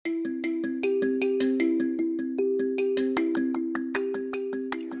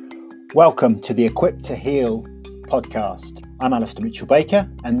Welcome to the Equipped to Heal podcast. I'm Alistair Mitchell-Baker,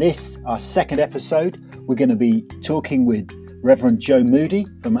 and this, our second episode, we're going to be talking with Reverend Joe Moody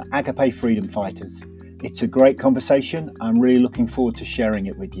from Agape Freedom Fighters. It's a great conversation. I'm really looking forward to sharing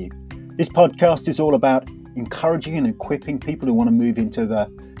it with you. This podcast is all about encouraging and equipping people who want to move into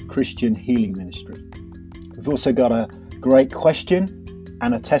the Christian healing ministry. We've also got a great question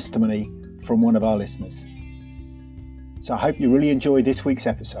and a testimony from one of our listeners. So I hope you really enjoy this week's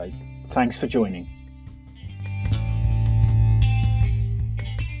episode. Thanks for joining.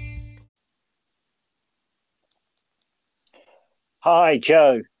 Hi,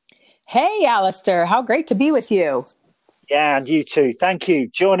 Joe. Hey, Alistair. How great to be with you. Yeah, and you too. Thank you.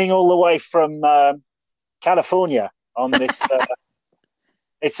 Joining all the way from California on this.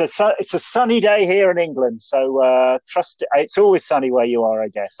 It's a sunny day here in England, so trust it. It's always sunny where you are, I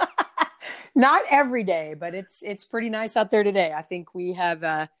guess. Not every day, but it's pretty nice out there today. I think we have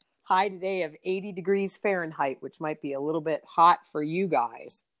a high today of 80 degrees Fahrenheit, which might be a little bit hot for you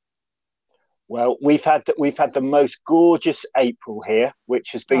guys. Well, we've had the most gorgeous April here,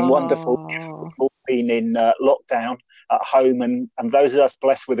 which has been wonderful. We've all been in lockdown at home, and those of us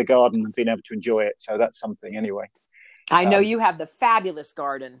blessed with a garden have been able to enjoy it. So that's something, anyway. I know you have the fabulous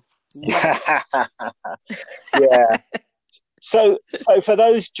garden. Yeah. So for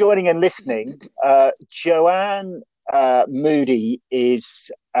those joining and listening, Joanne Moody is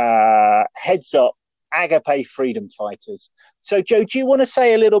heads up Agape Freedom Fighters. So, Joe, do you want to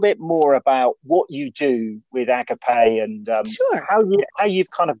say a little bit more about what you do with Agape and Sure. how you've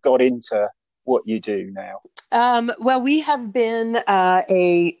kind of got into what you do now? Well, we have been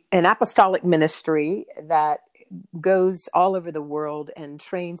an apostolic ministry that goes all over the world and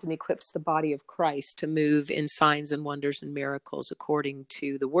trains and equips the body of Christ to move in signs and wonders and miracles according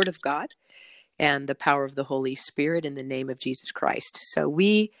to the Word of God and the power of the Holy Spirit in the name of Jesus Christ. So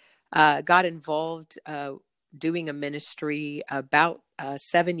we got involved doing a ministry about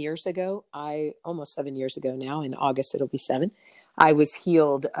 7 years ago. Almost 7 years ago now. In August, it'll be 7. I was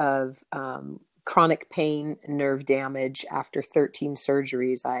healed of chronic pain, nerve damage after 13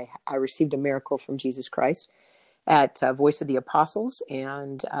 surgeries. I received a miracle from Jesus Christ at Voice of the Apostles.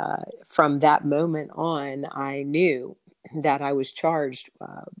 And from that moment on, I knew that I was charged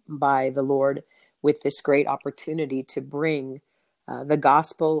by the Lord with this great opportunity to bring the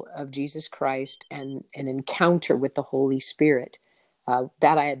gospel of Jesus Christ and an encounter with the Holy Spirit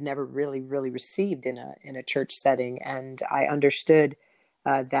that I had never really received in a church setting. And I understood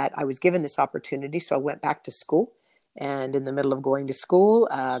that I was given this opportunity. So I went back to school. And in the middle of going to school,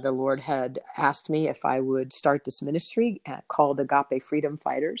 the Lord had asked me if I would start this ministry called Agape Freedom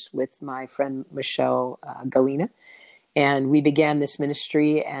Fighters with my friend Michelle Galina. And we began this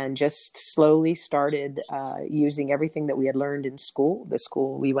ministry and just slowly started using everything that we had learned in school, the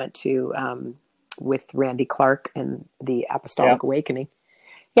school we went to with Randy Clark and the Apostolic Awakening.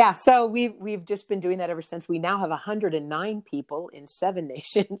 Yeah, so we've just been doing that ever since. We now have 109 people in 7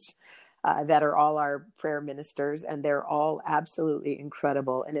 nations. That are all our prayer ministers, and they're all absolutely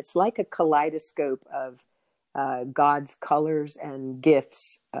incredible. And it's like a kaleidoscope of God's colors and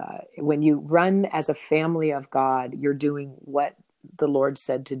gifts. When you run as a family of God, you're doing what the Lord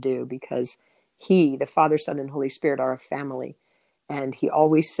said to do, because He, the Father, Son, and Holy Spirit, are a family. And He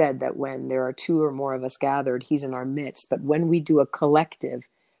always said that when there are 2 or more of us gathered, He's in our midst. But when we do a collective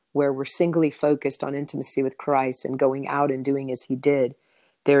where we're singly focused on intimacy with Christ and going out and doing as He did,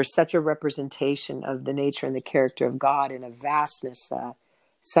 there's such a representation of the nature and the character of God in a vastness,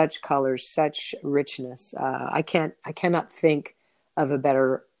 such colors, such richness. I cannot think of a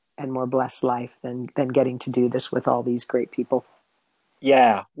better and more blessed life than getting to do this with all these great people.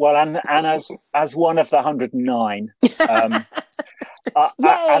 Yeah, well, and as one of the 109, and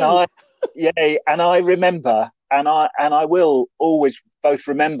I remember, and I will always both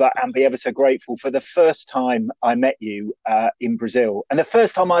remember and be ever so grateful for the first time I met you in Brazil, and the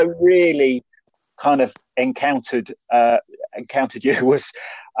first time I really kind of encountered you was,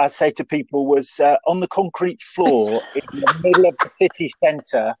 I say to people, was on the concrete floor in the middle of the city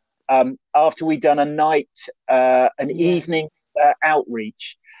centre after we'd done a night, evening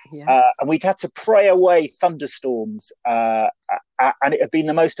outreach. And we'd had to pray away thunderstorms, and it had been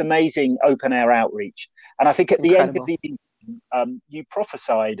the most amazing open air outreach. And I think at the end of the evening, you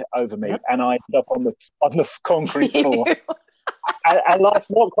prophesied over me, and I ended up on the concrete floor. and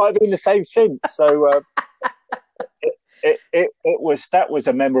life's not quite been the same since. So that was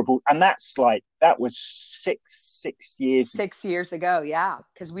a memorable, and that was six years. 6 years ago, yeah,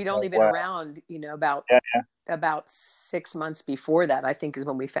 because we'd only been around, about 6 months before that, I think, is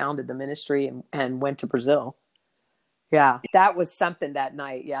when we founded the ministry and went to Brazil. Yeah, that was something that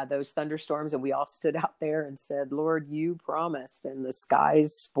night. Yeah, those thunderstorms, and we all stood out there and said, "Lord, you promised," and the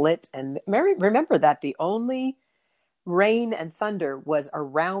skies split. And Mary, remember that the only rain and thunder was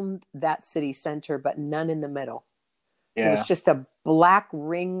around that city center, but none in the middle. It was Yeah. just a black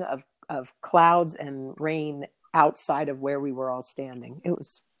ring of clouds and rain outside of where we were all standing. It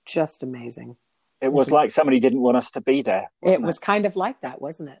was just amazing. It was like somebody didn't want us to be there, It wasn't was kind of like that,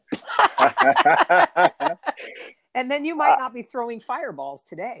 wasn't it? it? And then you might not be throwing fireballs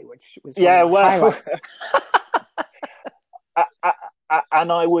today, which was one of Yeah, my well, highlights.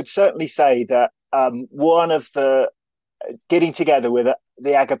 and I would certainly say that one of the getting together with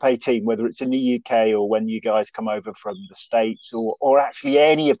the Agape team, whether it's in the UK or when you guys come over from the States, or actually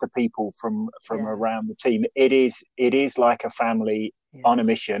any of the people from Yeah. around the team, it is like a family on a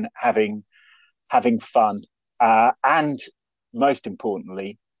mission, having fun, and most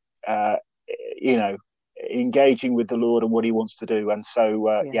importantly, uh, you know, engaging with the Lord and what He wants to do. And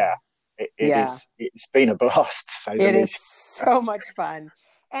so, Yeah. it's been a blast, to say the It is least. so much fun.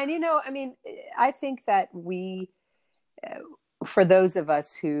 And, I mean, I think that for those of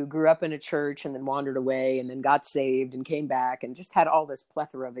us who grew up in a church and then wandered away and then got saved and came back and just had all this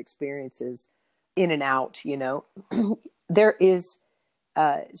plethora of experiences in and out, there is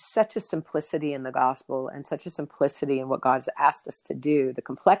such a simplicity in the gospel and such a simplicity in what God's asked us to do. The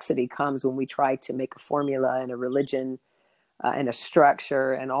complexity comes when we try to make a formula and a religion and a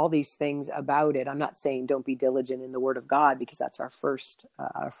structure and all these things about it. I'm not saying don't be diligent in the Word of God, because that's our first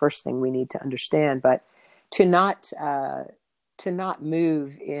thing we need to understand. But to not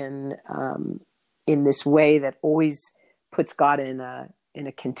move in this way that always puts God in a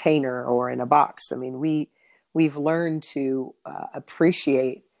container or in a box. I mean, we've learned to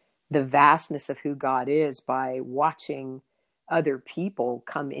appreciate the vastness of who God is by watching other people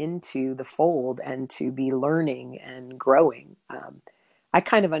come into the fold and to be learning and growing. I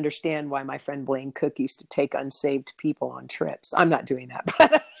kind of understand why my friend Blaine Cook used to take unsaved people on trips. I'm not doing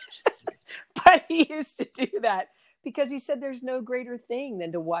that, but he used to do that because he said there's no greater thing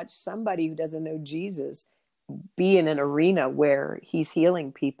than to watch somebody who doesn't know Jesus be in an arena where he's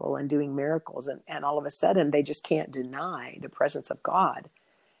healing people and doing miracles. And all of a sudden they just can't deny the presence of God,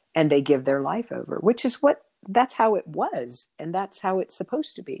 and they give their life over, which is that's how it was. And that's how it's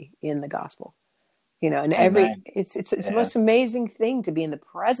supposed to be in the gospel, and Amen. it's the most amazing thing to be in the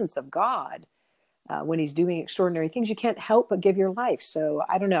presence of God when he's doing extraordinary things. You can't help but give your life. So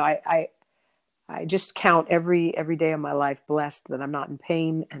I don't know. I just count every day of my life blessed that I'm not in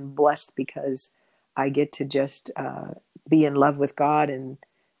pain, and blessed because I get to just be in love with God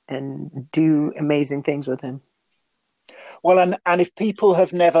and do amazing things with him. Well, and if people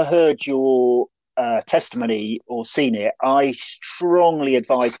have never heard your testimony or seen it, I strongly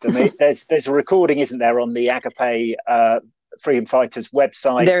advise them. There's a recording, isn't there, on the Agape Freedom Fighters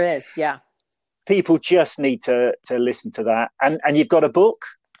website? There is, yeah. People just need to listen to that. And you've got a book.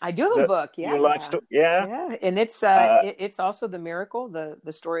 I do have a book, yeah. Your life story, yeah. Yeah, and it's also the miracle,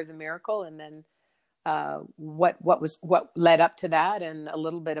 the story of the miracle, and then what led up to that, and a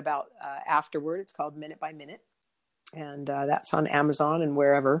little bit about afterward. It's called Minute by Minute, and that's on Amazon and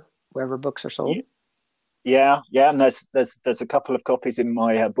wherever books are sold. Yeah, and there's a couple of copies in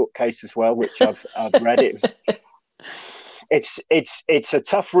my bookcase as well, which I've read. It's a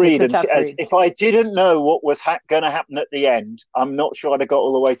tough read, if I didn't know what was going to happen at the end, I'm not sure I'd have got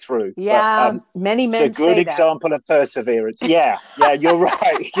all the way through. Yeah, but, many men say that. It's a good example of perseverance. Yeah, you're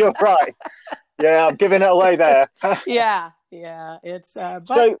right. You're right. Yeah, I'm giving it away there. yeah, it's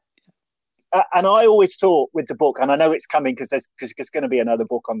so. And I always thought with the book, and I know it's coming because there's going to be another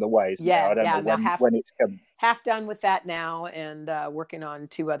book on the way. I don't know when it's coming. Half done with that now, and working on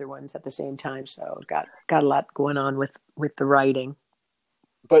 2 other ones at the same time. So got a lot going on with the writing.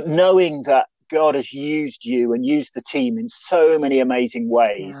 But knowing that God has used you and used the team in so many amazing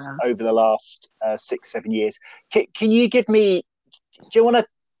ways over the last 6-7 years, can you give me? Do you want to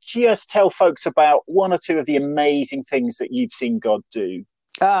just tell folks about 1 or 2 of the amazing things that you've seen God do?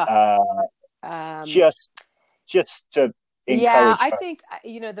 Just to encourage folks. I think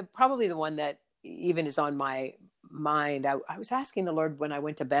probably the one that even is on my mind. I was asking the Lord when I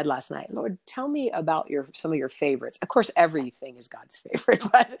went to bed last night, Lord, tell me about some of your favorites. Of course, everything is God's favorite,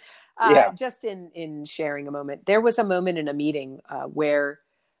 but just in sharing a moment, there was a moment in a meeting where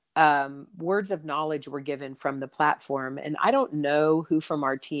words of knowledge were given from the platform, and I don't know who from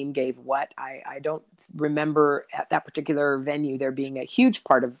our team gave what. I don't remember at that particular venue there being a huge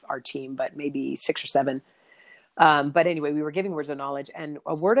part of our team, but maybe 6 or 7. But anyway, we were giving words of knowledge, and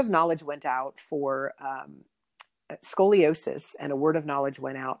a word of knowledge went out for scoliosis, and a word of knowledge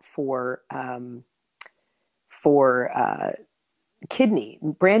went out for for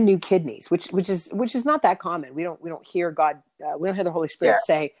brand new kidneys, which is not that common. We don't hear God, we don't hear the Holy Spirit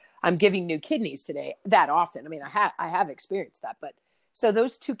say, "I'm giving new kidneys today," that often. I mean, I have experienced that, but so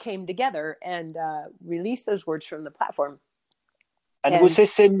those two came together and released those words from the platform. And was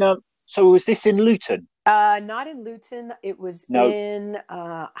this in? Was this in Luton? Not in Luton. It was in,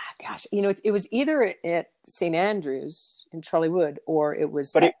 it was either at St. Andrews in Charlie Wood, or it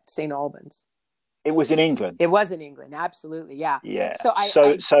was at St. Albans. It was in England. It was in England. Absolutely. Yeah. Yeah. So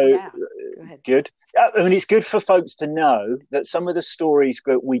Go ahead. Good. I mean, it's good for folks to know that some of the stories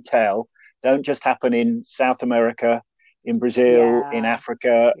that we tell don't just happen in South America, in Brazil, in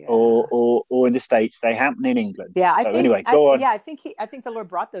Africa, or in the States. They happen in England. Yeah. Go on. I think the Lord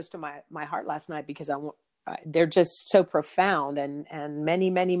brought those to my heart last night because they're just so profound, and many,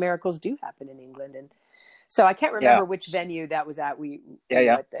 many miracles do happen in England. And so I can't remember which venue that was at.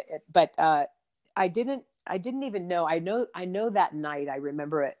 But I didn't even know. I know that night. I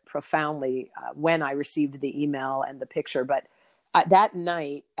remember it profoundly when I received the email and the picture. But that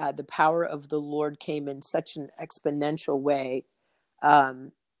night, the power of the Lord came in such an exponential way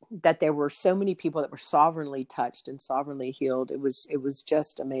that there were so many people that were sovereignly touched and sovereignly healed. It was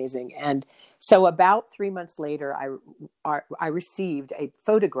just amazing. And so about 3 months later, I received a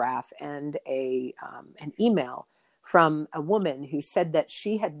photograph and an email from a woman who said that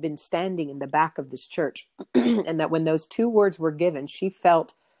she had been standing in the back of this church and that when those two words were given, she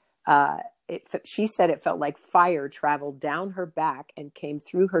felt, she said it felt like fire traveled down her back and came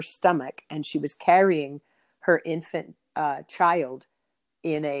through her stomach. And she was carrying her infant child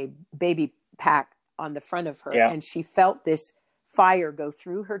in a baby pack on the front of her. Yeah. And she felt this fire go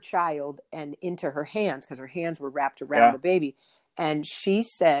through her child and into her hands because her hands were wrapped around the baby. And she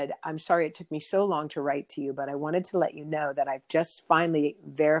said, "I'm sorry it took me so long to write to you, but I wanted to let you know that I've just finally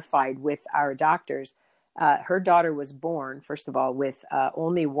verified with our doctors. Her daughter was born, first of all, with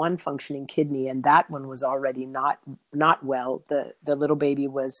only one functioning kidney, and that one was already not well. The little baby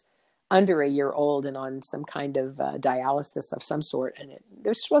was under a year old and on some kind of dialysis of some sort. And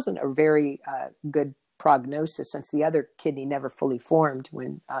this wasn't a very good prognosis since the other kidney never fully formed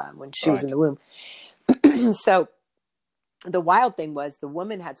when she was in the womb. So the wild thing was the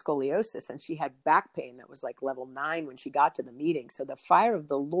woman had scoliosis and she had back pain that was like level 9 when she got to the meeting. So the fire of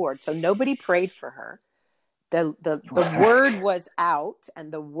the Lord, so nobody prayed for her. The word was out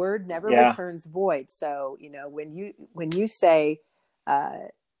and the word never returns void. So, when you say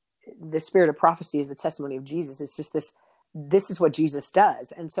the spirit of prophecy is the testimony of Jesus, it's just this is what Jesus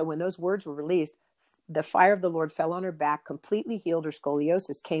does. And so when those words were released, the fire of the Lord fell on her back, completely healed her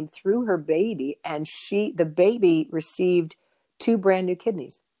scoliosis, came through her baby, and the baby received 2 brand new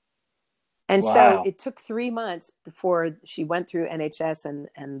kidneys. And so it took 3 months before she went through NHS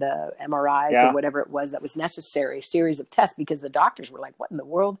and the MRIs or whatever it was that was necessary, a series of tests, because the doctors were like, what in the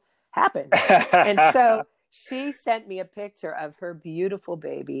world happened? And so she sent me a picture of her beautiful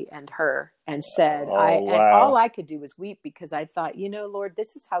baby and her and said, and all I could do was weep because I thought, Lord,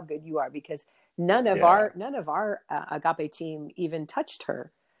 this is how good you are, because none of our Agape team even touched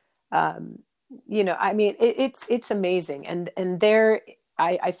her. I mean, it's amazing. And there,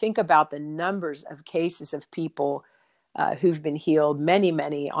 I think about the numbers of cases of people who've been healed. Many,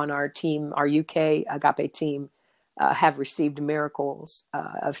 many on our team, our UK Agape team, have received miracles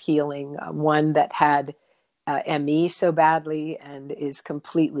of healing. One that had ME so badly and is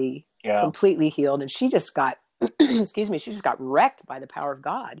completely healed. And she just got, she just got wrecked by the power of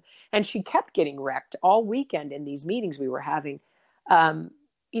God. And she kept getting wrecked all weekend in these meetings we were having.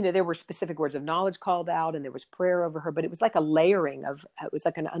 There were specific words of knowledge called out and there was prayer over her, but it was like a layering it was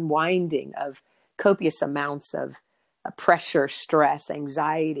like an unwinding of copious amounts of pressure, stress,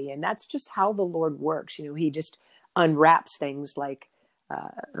 anxiety. And that's just how the Lord works. He just unwraps things like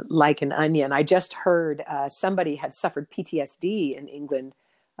an onion. I just heard somebody had suffered PTSD in England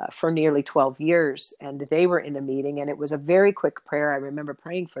for nearly 12 years, and they were in a meeting, and it was a very quick prayer. I remember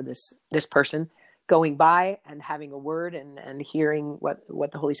praying for this person, going by and having a word and hearing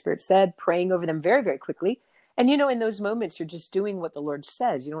what the Holy Spirit said, praying over them very, very quickly. And, in those moments, you're just doing what the Lord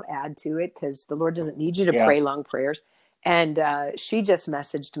says. You don't add to it because the Lord doesn't need you to pray long prayers. And she just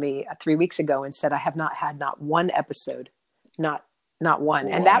messaged me 3 weeks ago and said, I have not had not one episode, not one.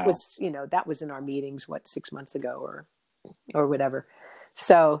 And that was, that was in our meetings, 6 months ago or whatever.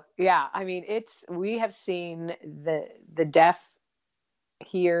 So, I mean, we have seen the deaf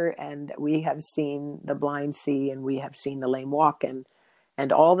hear, and we have seen the blind see, and we have seen the lame walk, and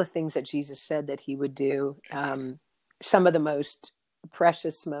all the things that Jesus said that he would do. Some of the most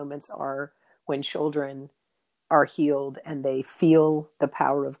precious moments are when children are healed and they feel the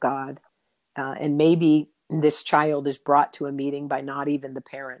power of God. And maybe this child is brought to a meeting by not even the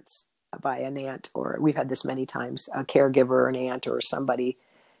parents, by an aunt, or we've had this many times, a caregiver or an aunt or somebody.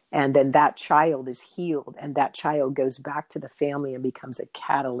 And then that child is healed, and that child goes back to the family and becomes a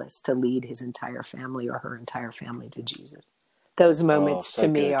catalyst to lead his entire family or her entire family to Jesus. Those Oh, moments to so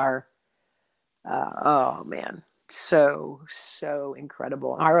me good. are, oh man, so, so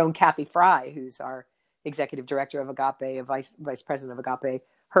incredible. Our own Kathy Fry, who's our executive director of Agape, a vice president of Agape,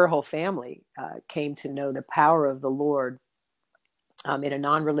 her whole family came to know the power of the Lord in a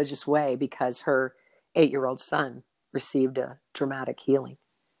non-religious way because her 8-year-old son received a dramatic healing.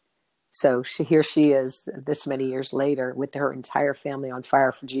 So here she is this many years later with her entire family on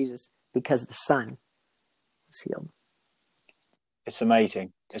fire for Jesus because the son was healed. It's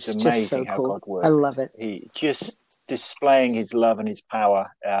amazing. It's Just so amazing how cool. God I works. love it. He just displaying his love and his power,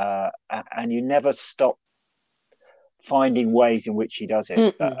 and you never stop finding ways in which he does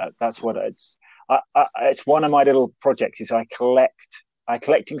it. That's what it's. It's one of my little projects. Is I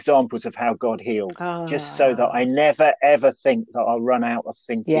collect examples of how God heals, just so that I never ever think that I'll run out of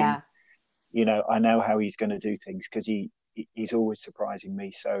thinking. Yeah. I know how he's going to do things because he's always surprising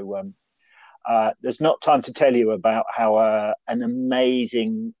me. So there's not time to tell you about how an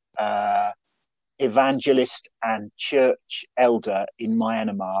amazing evangelist and church elder in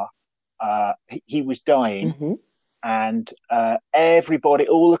Myanmar, he was dying. Mm-hmm. And everybody,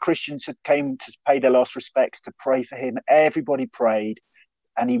 all the Christians had came to pay their last respects to pray for him. Everybody prayed,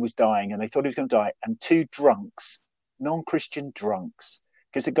 and he was dying, and they thought he was going to die. And two drunks, non-Christian drunks,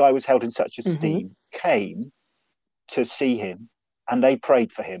 because the guy was held in such esteem, came to see him, and they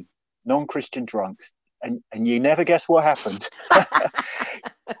prayed for him. Non-Christian drunks, and you never guess what happened.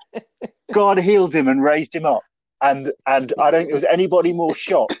 God healed him and raised him up. And I don't think there was anybody more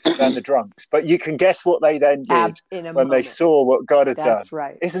shocked than the drunks. But you can guess what they then did when they saw what God had done. That's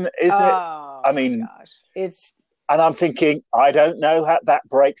right. Isn't it? I mean, it's. And I'm thinking, I don't know how that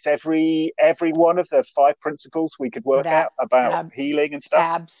breaks every one of the 5 principles we could work out about healing and stuff.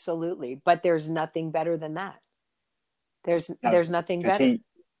 Absolutely, but there's nothing better than that. There's nothing better.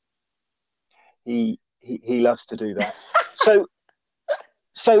 He loves to do that.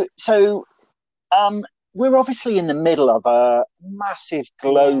 So we're obviously in the middle of a massive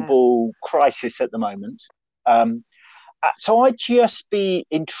global crisis at the moment. So I'd just be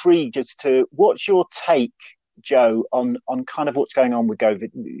intrigued as to what's your take, Joe, on kind of what's going on with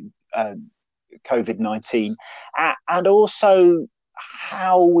COVID-19, and also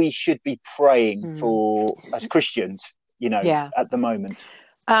how we should be praying for as Christians, at the moment.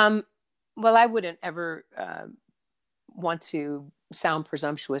 Well, I wouldn't ever want to sound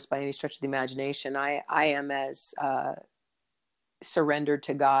presumptuous by any stretch of the imagination. I am as surrendered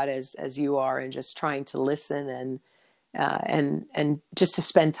to God as you are, and just trying to listen and just to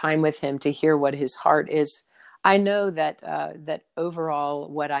spend time with him to hear what his heart is. I know that that overall,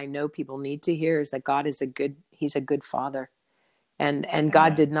 what I know people need to hear is that God is he's a good father, and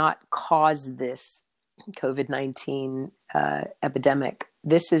God did not cause this COVID-19 epidemic.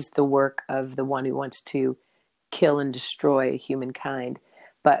 This is the work of the one who wants to kill and destroy humankind.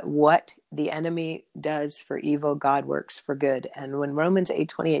 But what the enemy does for evil, God works for good. And when Romans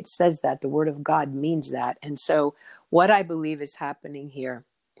 8:28 says that, the word of God means that. And so what I believe is happening here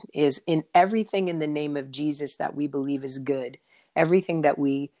is, in everything in the name of Jesus that we believe is good, everything that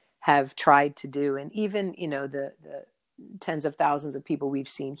we have tried to do, and even, the tens of thousands of people we've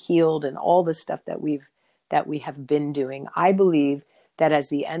seen healed and all the stuff that we have been doing, I believe that as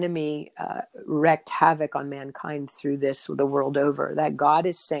the enemy wreaked havoc on mankind through this the world over, that God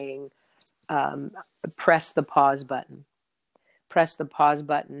is saying, press the pause button. Press the pause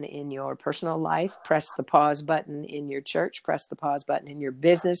button in your personal life. Press the pause button in your church. Press the pause button in your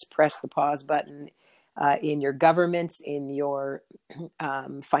business. Press the pause button in your governments, in your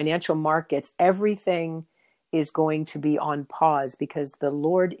financial markets. Everything is going to be on pause because the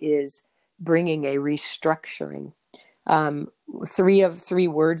Lord is bringing a restructuring. 3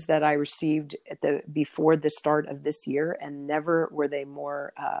 words that I received before the start of this year, and never were they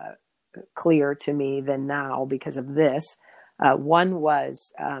more clear to me than now because of this. One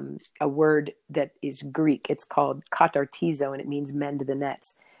was a word that is Greek. It's called katartizo, and it means mend the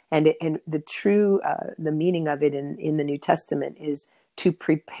nets. And the meaning of it in the New Testament is to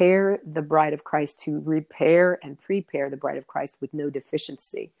prepare the bride of Christ, to repair and prepare the bride of Christ with no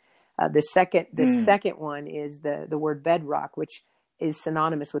deficiency. The second one is the word bedrock, which is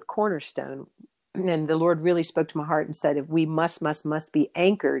synonymous with cornerstone. And the Lord really spoke to my heart and said, if we must be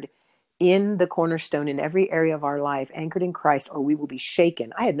anchored in the cornerstone in every area of our life, anchored in Christ, or we will be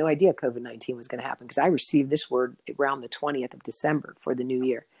shaken. I had no idea COVID-19 was going to happen because I received this word around the 20th of December for the new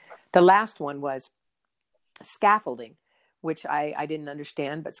year. The last one was scaffolding, which I didn't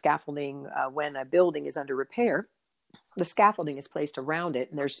understand, but scaffolding, when a building is under repair, the scaffolding is placed around it,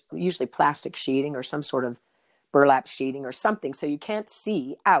 and there's usually plastic sheeting or some sort of burlap sheeting or something, so you can't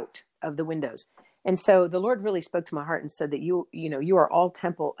see out of the windows. And so the Lord really spoke to my heart and said that you are all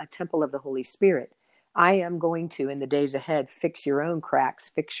a temple of the Holy Spirit. I am going to, in the days ahead, fix your own cracks,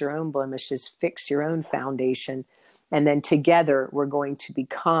 fix your own blemishes, fix your own foundation. And then together we're going to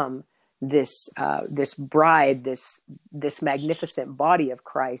become this bride, this magnificent body of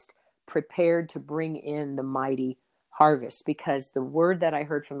Christ, prepared to bring in the mighty harvest. Because the word that I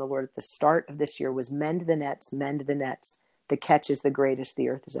heard from the Lord at the start of this year was mend the nets, mend the nets. The catch is the greatest the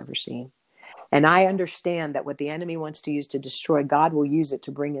earth has ever seen. And I understand that what the enemy wants to use to destroy, God will use it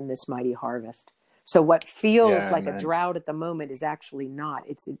to bring in this mighty harvest. So what feels like a drought at the moment is actually not.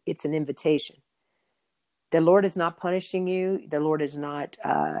 It's an invitation. The Lord is not punishing you. The Lord is not,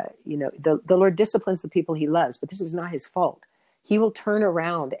 the Lord disciplines the people he loves, but this is not his fault. He will turn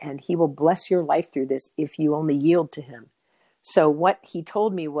around and he will bless your life through this if you only yield to him. So what he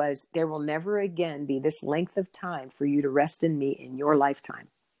told me was, there will never again be this length of time for you to rest in me in your lifetime,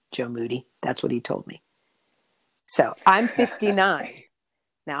 Joe Moody. That's what he told me. So I'm 59.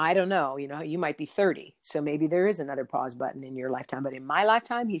 Now, I don't know, you might be 30. So maybe there is another pause button in your lifetime. But in my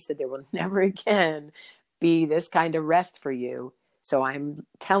lifetime, he said, there will never again be this kind of rest for you. So I'm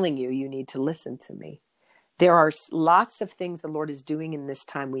telling you, you need to listen to me. There are lots of things the Lord is doing in this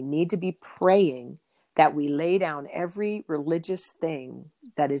time. We need to be praying that we lay down every religious thing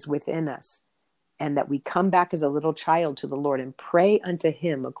that is within us, and that we come back as a little child to the Lord and pray unto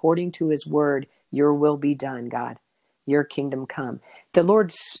him according to his word. Your will be done, God. Your kingdom come. The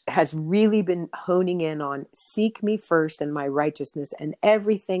Lord has really been honing in on seek me first and my righteousness, and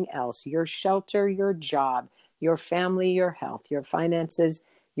everything else, your shelter, your job, your family, your health, your finances,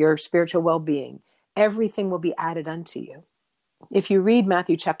 your spiritual well-being, everything will be added unto you. If you read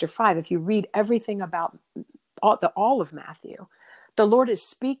Matthew chapter 5, if you read everything about all of Matthew, the Lord is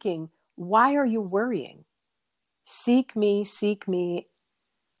speaking. Why are you worrying? Seek me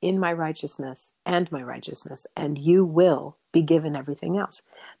in my righteousness, and you will be given everything else.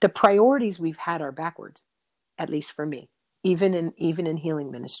 The priorities we've had are backwards, at least for me, even in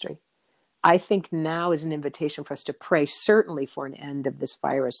healing ministry. I think now is an invitation for us to pray, certainly for an end of this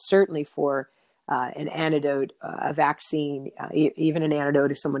virus, certainly for an antidote, a vaccine, even an antidote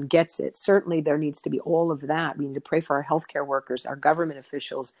if someone gets it. Certainly there needs to be all of that. We need to pray for our healthcare workers, our government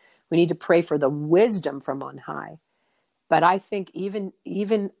officials. We need to pray for the wisdom from on high. But I think even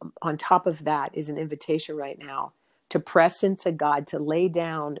on top of that is an invitation right now to press into God, to lay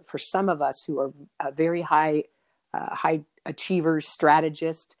down, for some of us who are very high achievers,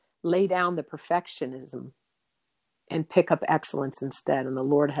 strategists, lay down the perfectionism and pick up excellence instead. And the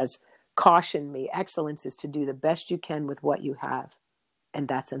Lord has cautioned me, excellence is to do the best you can with what you have, and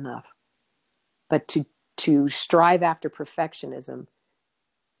that's enough. But to strive after perfectionism,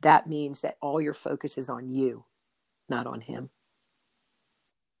 that means that all your focus is on you, not on him.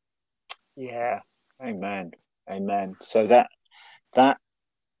 Yeah. Amen. So that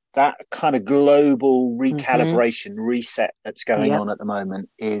kind of global recalibration, reset that's going on at the moment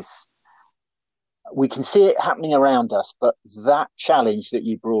is, we can see it happening around us, but that challenge that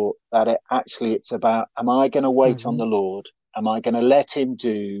you brought, it's about, am I going to wait on the Lord? Am I going to let him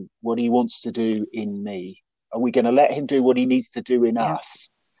do what he wants to do in me? Are we going to let him do what he needs to do in us?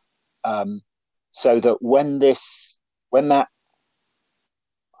 So that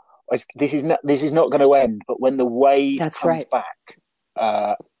this is not going to end, but when the wave comes back,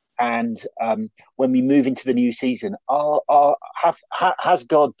 and when we move into the new season, has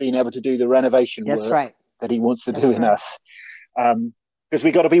God been able to do the renovation work that he wants to do in us? Because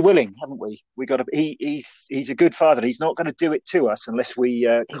we got to be willing, haven't we? We got to. He's a good father. He's not going to do it to us unless we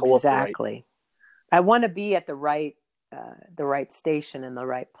cooperate. Exactly. I want to be at the right station in the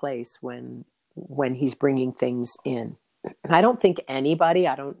right place when he's bringing things in. And I don't think anybody,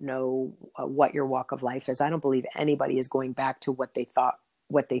 I don't know what your walk of life is. I don't believe anybody is going back to what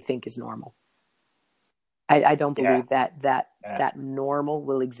they think is normal. I don't believe that normal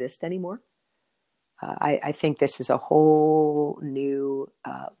will exist anymore. I think this is a whole new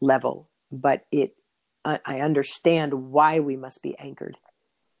level, but I understand why we must be anchored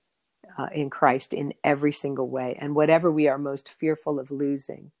in Christ in every single way. And whatever we are most fearful of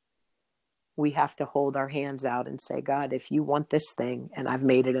losing, we have to hold our hands out and say, God, if you want this thing and I've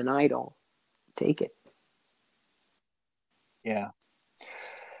made it an idol, take it. Yeah.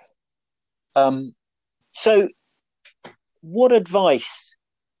 So what advice,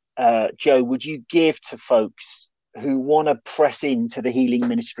 Joe, would you give to folks who want to press into the healing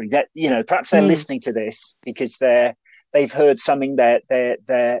ministry, that, perhaps they're Mm. listening to this because they've heard something, they're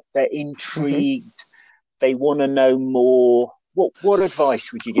Mhm. intrigued, they want to know more. What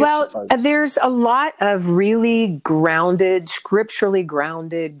advice would you give to Well, folks? there's a lot of really grounded, scripturally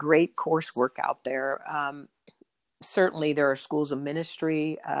grounded, great coursework out there. Certainly, there are schools of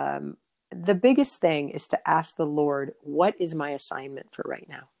ministry. The biggest thing is to ask the Lord, what is my assignment for right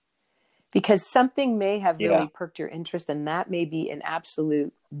now? Because something may have Yeah. really perked your interest, and that may be an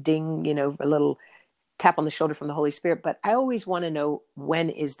absolute ding, a little tap on the shoulder from the Holy Spirit. But I always want to know, when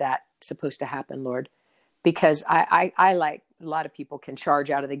is that supposed to happen, Lord? Because I like a lot of people can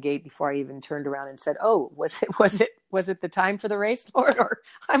charge out of the gate before I even turned around and said, "Oh, was it the time for the race, Lord?" Or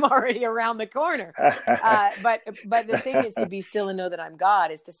I'm already around the corner. But the thing is to be still and know that I'm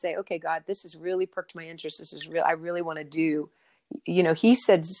God, is to say, okay, God, this has really perked my interest. This is real. I really want to do. He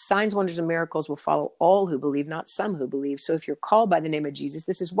said signs, wonders, and miracles will follow all who believe, not some who believe. So if you're called by the name of Jesus,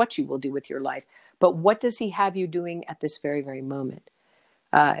 this is what you will do with your life. But what does he have you doing at this very, very moment?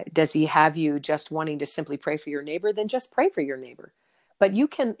 Does he have you just wanting to simply pray for your neighbor? Then just pray for your neighbor. But you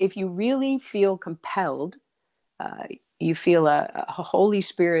can, if you really feel compelled, uh, you feel a Holy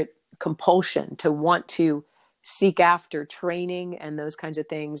Spirit compulsion to want to seek after training and those kinds of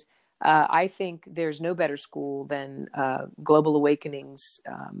things. I think there's no better school than Global Awakenings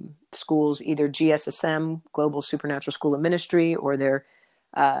schools, either GSSM, Global Supernatural School of Ministry, or their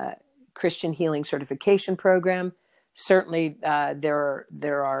Christian Healing Certification Program. Certainly, there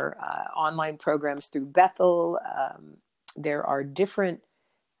are online programs through Bethel. There are different,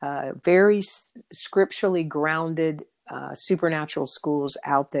 very scripturally grounded supernatural schools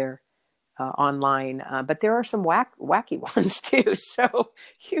out there online, but there are some wacky ones too. So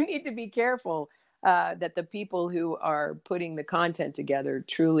you need to be careful that the people who are putting the content together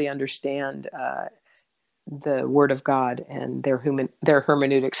truly understand the Word of God, and their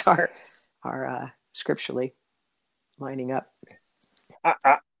hermeneutics are scripturally lining up.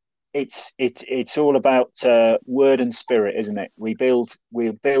 I, it's all about word and spirit, isn't it? We build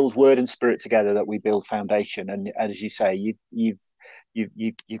word and spirit together, that we build foundation. And as you say, you've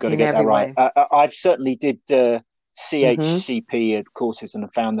got to In get that every right. way. I've certainly did Mm-hmm. CHCP courses, and I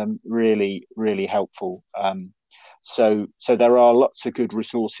found them really, really helpful. So there are lots of good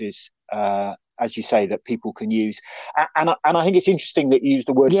resources, as you say, that people can use. And I think it's interesting that you use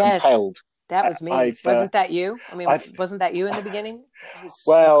the word Yes, compelled. that was me. I've Wasn't that you? I mean, I've wasn't that you in the beginning? It was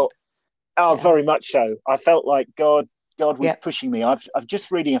so, well, oh, yeah. very much so. I felt like God was Yep. pushing me. I've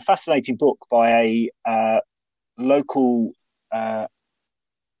just reading a fascinating book by a local. Uh,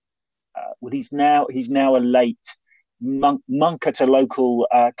 well, he's now a late monk at a local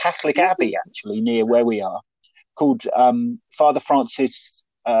Catholic abbey, actually near where we are, called Father Francis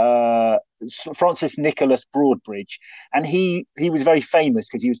Nicholas Broadbridge, and he was very famous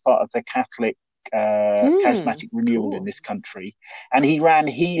because he was part of the Catholic charismatic renewal in Cool. this country, and he ran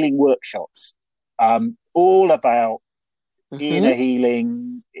healing workshops, all about inner Mm-hmm.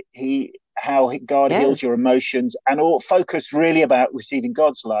 healing, how God heals Yes. your emotions, and all focus really about receiving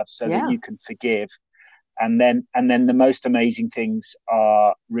God's love so that Yeah. you can forgive. And then the most amazing things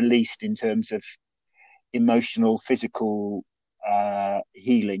are released in terms of emotional, physical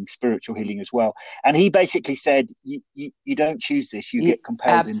healing, spiritual healing as well. And he basically said, you don't choose this; you You get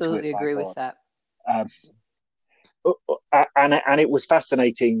compelled into it absolutely by agree with God. that. Um, and it was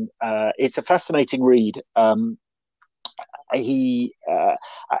fascinating. It's a fascinating read. He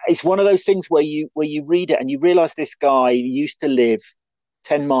It's one of those things where you read it and you realize this guy used to live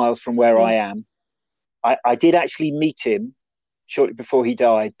 10 miles from where I Mm. am. I did actually meet him shortly before he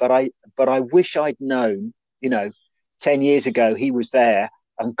died, but I wish I'd known, 10 years ago he was there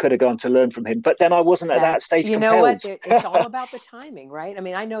and could have gone to learn from him. But then I wasn't at that That's, stage you know what? compelled. It's all about the timing, right? I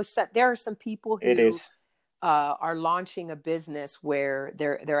mean, I know there are some people It who is. are launching a business where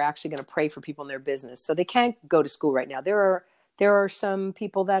they're actually going to pray for people in their business, so they can't go to school right now. There are some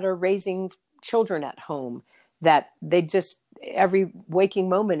people that are raising children at home, that they just, every waking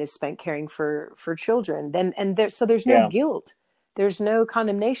moment is spent caring for children. Then and there, so there's no Yeah. guilt, there's no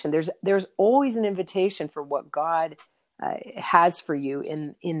condemnation. There's always an invitation for what God has for you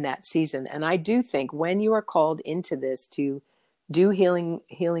in that season. And I do think when you are called into this to do healing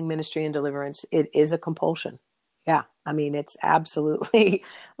ministry and deliverance, it is a compulsion. Yeah, I mean, it's absolutely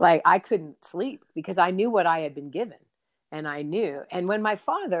like I couldn't sleep because I knew what I had been given, and I knew. And when my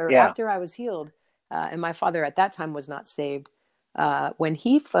father, Yeah. after I was healed, and my father at that time was not saved, when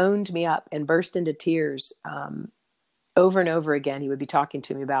he phoned me up and burst into tears, over and over again, he would be talking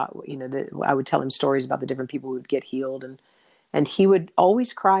to me about, I would tell him stories about the different people who would get healed, and he would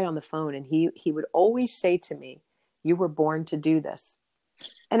always cry on the phone, and he would always say to me, You were born to do this.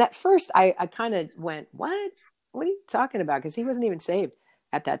 And at first I kind of went, what? What are you talking about? Because he wasn't even saved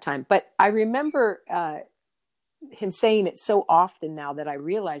at that time. But I remember him saying it so often now that I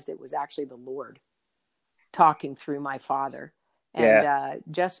realized it was actually the Lord talking through my father. And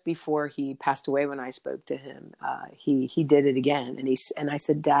just before he passed away, when I spoke to him, he did it again. And I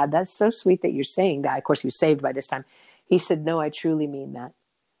said, Dad, that's so sweet that you're saying that. Of course, he was saved by this time. He said, no, I truly mean that.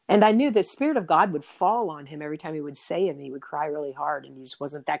 And I knew the Spirit of God would fall on him every time he would say it, and he would cry really hard, and he just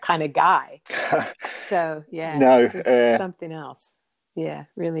wasn't that kind of guy. So, yeah, No, it was something else. Yeah,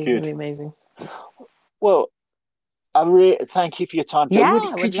 really, good. really amazing. Well, I really thank you for your time, Jo.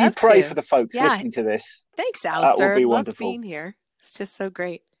 Yeah, Could you pray for the folks listening to this? Thanks, That would Alistair. be Loved wonderful. being here. It's just so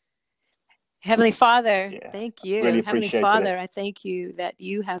great. Heavenly Father, thank you. Really Heavenly appreciated Father, it. I thank you that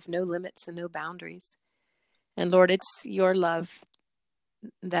you have no limits and no boundaries. And Lord, it's your love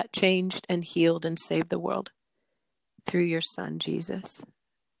that changed and healed and saved the world through your Son, Jesus.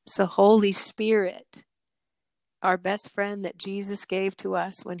 So Holy Spirit, our best friend that Jesus gave to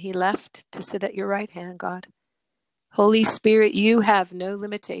us when he left to sit at your right hand, God. Holy Spirit, you have no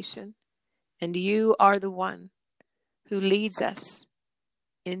limitation, and you are the one who leads us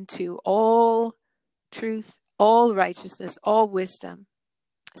into all truth, all righteousness, all wisdom.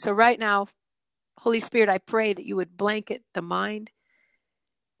 So right now, Holy Spirit, I pray that you would blanket the mind,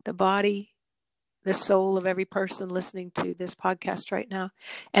 the body, the soul of every person listening to this podcast right now,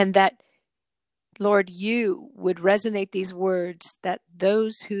 and that, Lord, you would resonate these words, that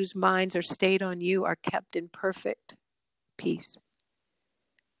those whose minds are stayed on you are kept in perfect peace.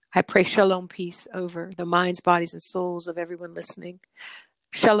 I pray shalom peace over the minds, bodies, and souls of everyone listening.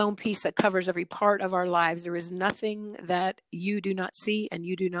 Shalom peace that covers every part of our lives. There is nothing that you do not see and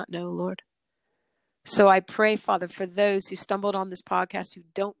you do not know, Lord. So I pray, Father, for those who stumbled on this podcast who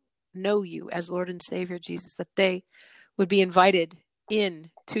don't know you as Lord and Savior, Jesus, that they would be invited in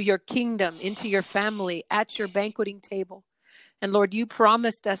to your kingdom, into your family, at your banqueting table. And Lord, you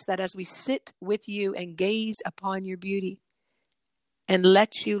promised us that as we sit with you and gaze upon your beauty and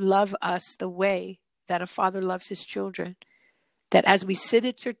let you love us the way that a father loves his children, that as we sit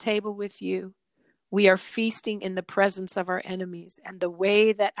at your table with you, we are feasting in the presence of our enemies. And the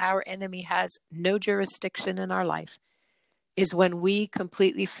way that our enemy has no jurisdiction in our life is when we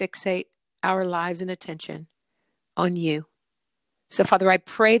completely fixate our lives and attention on you. So, Father, I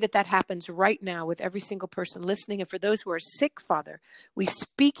pray that that happens right now with every single person listening. And for those who are sick, Father, we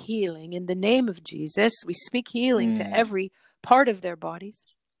speak healing in the name of Jesus. We speak healing to every part of their bodies.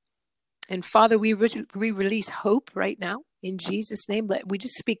 And Father, we release hope right now in Jesus' name. We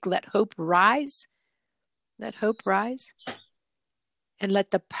just speak, let hope rise. Let hope rise. And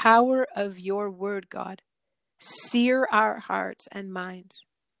let the power of your word, God, sear our hearts and minds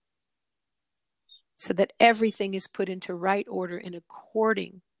so that everything is put into right order and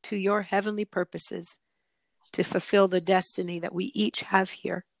according to your heavenly purposes to fulfill the destiny that we each have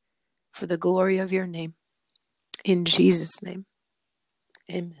here for the glory of your name. In Jesus' name,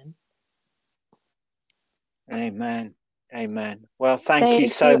 amen. Amen. Amen. Well, thank you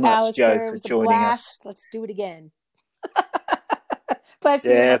so much, Alistair. Jo, It for was a joining blast. us. Let's do it again. Bless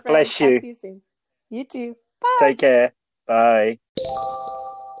you, Yeah, my friend. bless Talk you. to you soon. You too. Bye. Take care. Bye.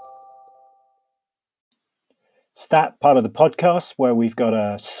 It's that part of the podcast where we've got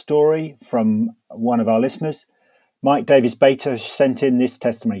a story from one of our listeners. Mike Davis Bater sent in this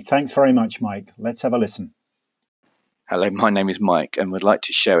testimony. Thanks very much, Mike. Let's have a listen. Hello, my name is Mike and would like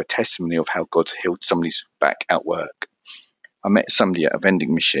to share a testimony of how God's healed somebody's back at work. I met somebody at a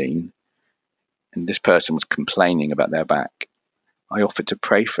vending machine and this person was complaining about their back. I offered to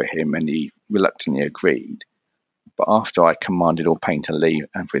pray for him and he reluctantly agreed. But after I commanded all pain to leave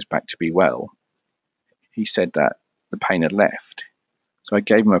and for his back to be well, he said that the pain had left. So I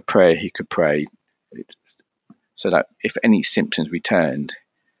gave him a prayer he could pray so that if any symptoms returned,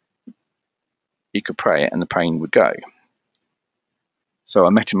 he could pray it and the pain would go. So I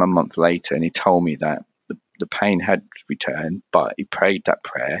met him a month later and he told me that the pain had returned, but he prayed that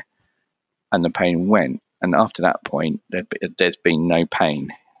prayer and the pain went. And after that point, there's been no pain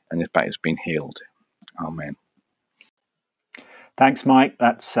and his back has been healed. Amen. Thanks, Mike.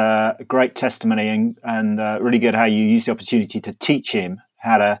 That's a great testimony and really good how you use the opportunity to teach him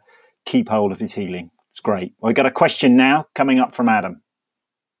how to keep hold of his healing. It's great. We've got a question now coming up from Adam.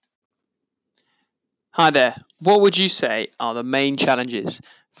 Hi there. What would you say are the main challenges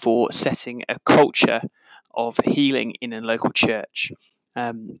for setting a culture of healing in a local church?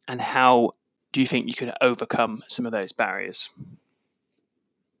 And how do you think you could overcome some of those barriers?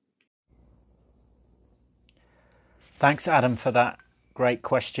 Thanks, Adam, for that great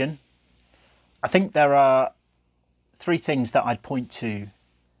question. I think there are three things that I'd point to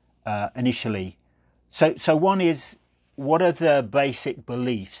initially. So one is, what are the basic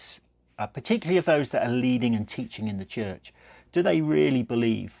beliefs, particularly of those that are leading and teaching in the church? Do they really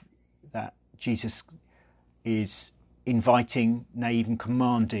believe that Jesus is inviting, nay, even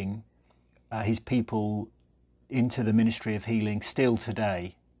commanding his people into the ministry of healing still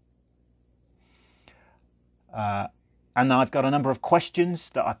today? And I've got a number of questions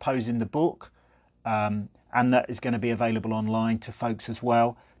that I pose in the book, and that is going to be available online to folks as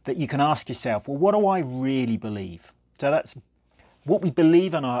well, that you can ask yourself, well, what do I really believe? So that's what we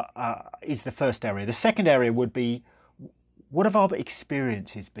believe is the first area. The second area would be, what have our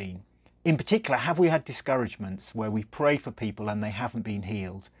experiences been? In particular, have we had discouragements where we've prayed for people and they haven't been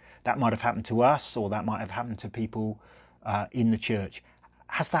healed? That might have happened to us, or that might have happened to people in the church.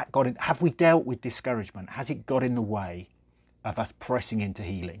 Have we dealt with discouragement? Has it got in the way of us pressing into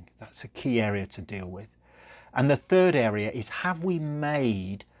healing? That's a key area to deal with. And the third area is, have we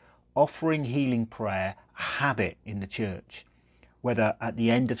made offering healing prayer a habit in the church? Whether at the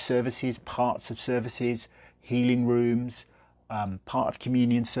end of services, parts of services, healing rooms, part of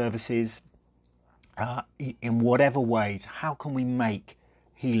communion services, in whatever ways, how can we make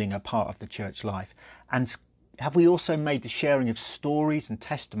healing a part of the church life? And have we also made the sharing of stories and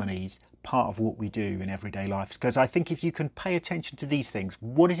testimonies part of what we do in everyday life? Because I think if you can pay attention to these things,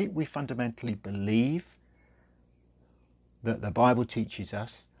 what is it we fundamentally believe that the Bible teaches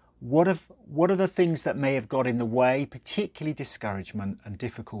us? What are the things that may have got in the way, particularly discouragement and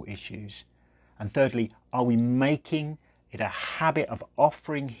difficult issues? And thirdly, are we making it a habit of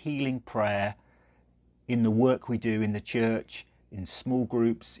offering healing prayer in the work we do in the church, in small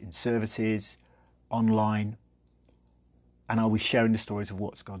groups, in services, online? And are we sharing the stories of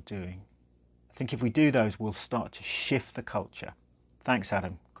what's God doing? I think if we do those, we'll start to shift the culture. Thanks,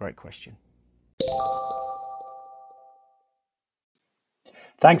 Adam. Great question.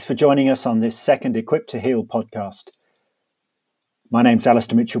 Thanks for joining us on this second Equip to Heal podcast. My name's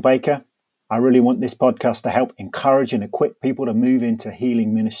Alistair Mitchell-Baker. I really want this podcast to help encourage and equip people to move into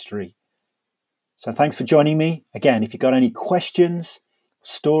healing ministry. So thanks for joining me. Again, if you've got any questions,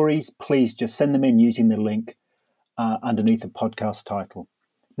 stories, please just send them in using the link underneath the podcast title.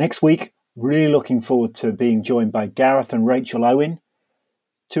 Next week, really looking forward to being joined by Gareth and Rachel Owen,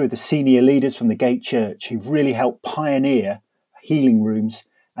 two of the senior leaders from the Gate Church who really helped pioneer healing rooms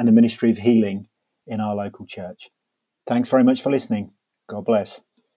and the ministry of healing in our local church. Thanks very much for listening. God bless.